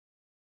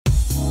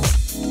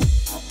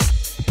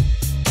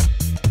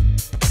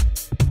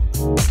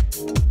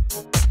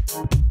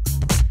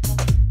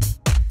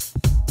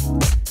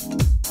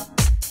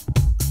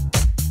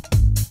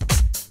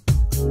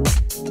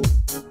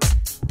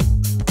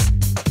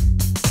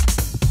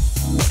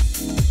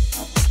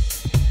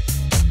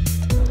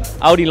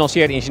Audi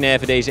lanceert in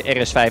Genève deze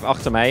RS5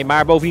 achter mij,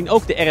 maar bovendien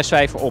ook de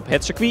RS5 op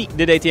het circuit.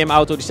 De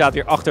DTM-auto die staat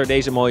weer achter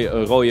deze mooie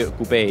rode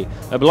coupé.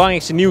 Het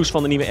belangrijkste nieuws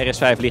van de nieuwe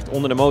RS5 ligt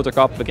onder de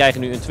motorkap. We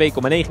krijgen nu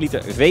een 2,9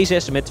 liter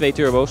V6 met 2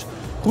 turbo's.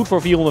 Goed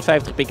voor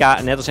 450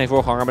 pk, net als zijn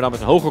voorganger, maar dan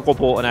met een hoger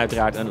koppel en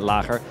uiteraard een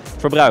lager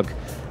verbruik.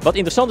 Wat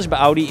interessant is bij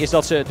Audi is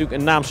dat ze natuurlijk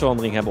een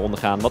naamsverandering hebben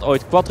ondergaan. Wat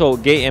ooit Quattro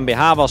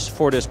GmbH was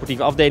voor de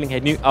sportieve afdeling,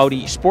 heet nu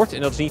Audi Sport.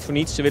 En dat is niet voor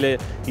niets. Ze willen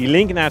die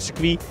link naar het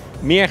circuit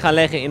meer gaan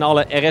leggen in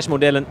alle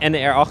RS-modellen en de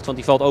R8, want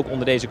die valt ook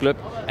onder deze club.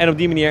 En op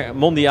die manier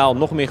mondiaal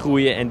nog meer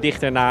groeien en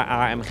dichter naar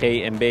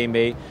AMG en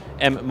BMW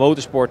en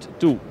Motorsport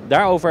toe.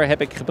 Daarover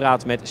heb ik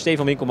gepraat met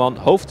Stephan Winkelmann,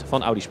 hoofd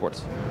van Audi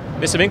Sport.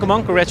 Mr.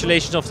 Winkelmann,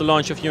 congratulations on the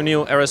launch of your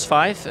new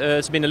RS5.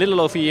 It's been a little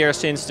over a year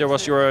since there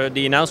was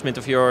the announcement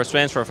of your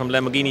transfer from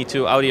Lamborghini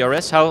to Audi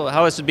RS.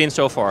 How has it been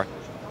so far?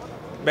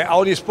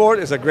 Audi Sport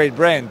is a great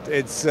brand.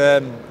 It's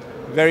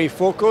very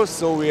focused,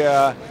 so we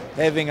are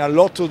having a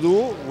lot to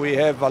do. We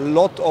have a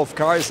lot of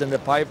cars in the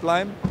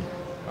pipeline.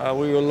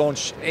 We will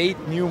launch 8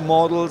 new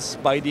models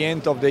by the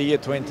end of the year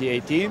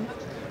 2018.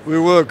 We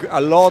work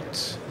a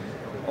lot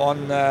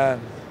on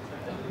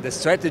the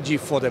strategy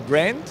for the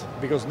brand,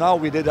 because now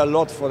we did a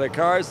lot for the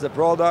cars, the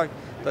product.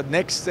 The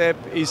next step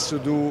is to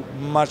do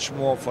much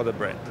more for the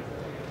brand.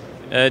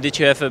 Did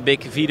you have a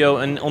big veto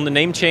on the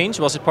name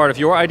change? Was it part of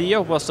your idea,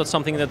 or was that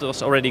something that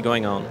was already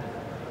going on?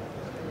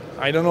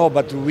 I don't know,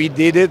 but we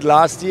did it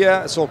last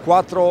year. So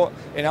Quattro,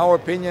 in our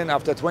opinion,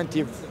 after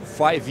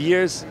 25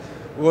 years,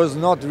 was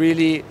not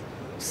really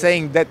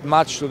saying that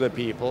much to the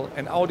people.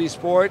 And Audi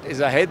Sport is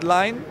a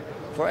headline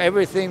for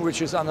everything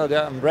which is under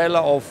the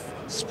umbrella of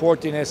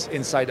sportiness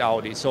inside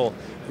Audi. So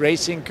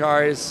racing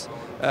cars,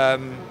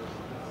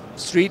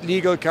 street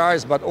legal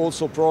cars, but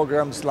also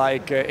programs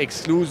like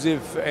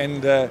exclusive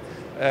and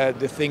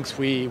the things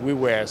we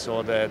wear,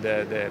 so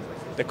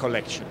the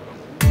collection.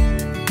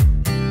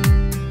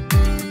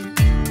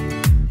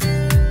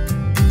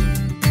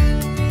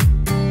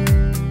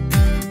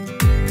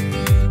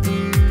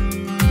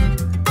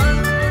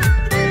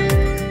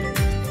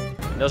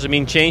 Does it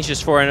mean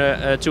changes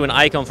to an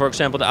icon? For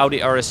example, the Audi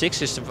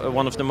RS6 is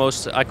one of the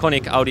most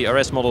iconic Audi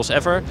RS models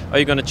ever. Are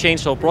you going to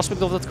change the whole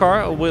prospect of that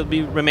car, or will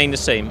it remain the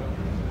same?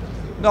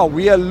 No,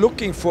 we are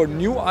looking for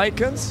new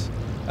icons.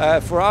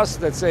 For us,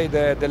 let's say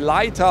the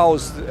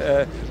lighthouse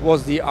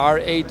was the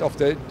R8 of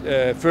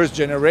the first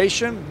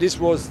generation. This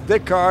was the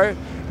car,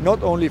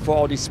 not only for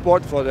Audi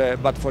Sport,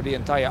 but for the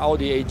entire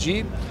Audi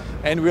AG.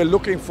 And we're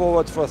looking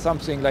forward for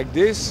something like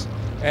this.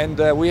 And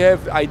we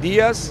have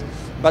ideas.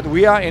 But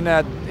we are in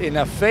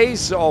a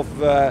phase of,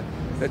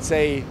 let's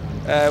say,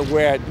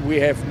 where we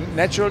have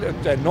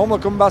normal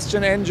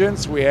combustion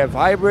engines, we have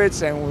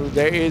hybrids, and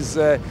there is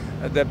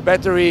the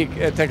battery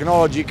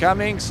technology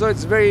coming. So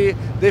it's very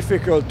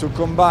difficult to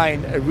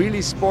combine a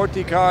really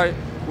sporty car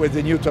with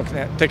the new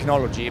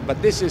technology. But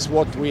this is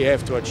what we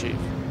have to achieve.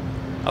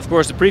 Of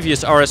course, the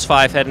previous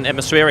RS5 had an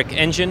atmospheric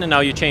engine, and now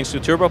you changed to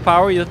turbo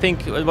power. You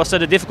think, was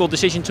that a difficult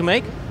decision to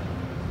make?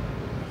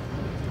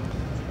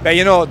 But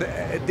you know,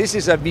 this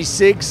is a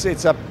V6,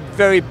 it's a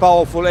very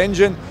powerful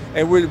engine,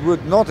 and we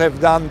would not have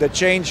done the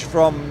change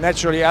from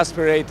naturally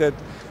aspirated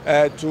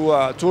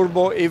to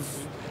turbo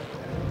if,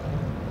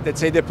 let's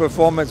say, the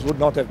performance would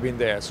not have been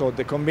there. So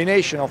the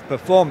combination of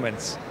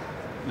performance,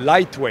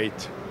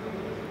 lightweight,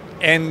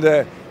 and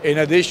in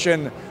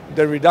addition,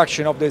 the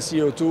reduction of the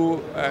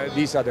CO2,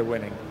 these are the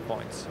winning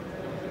points.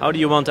 How do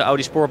you want the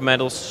Audi Sport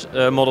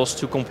models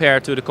to compare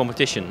to the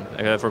competition,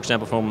 for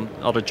example, from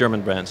other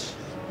German brands?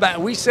 But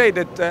we say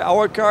that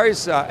our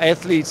cars are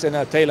athletes in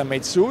a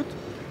tailor-made suit,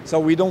 so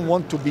we don't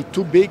want to be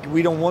too big,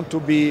 we don't want to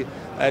be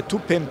too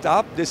pimped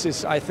up. This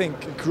is, I think,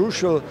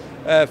 crucial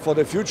for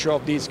the future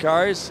of these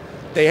cars.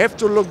 They have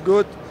to look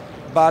good,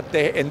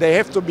 and they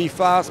have to be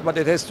fast, but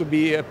it has to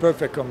be a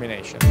perfect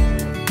combination.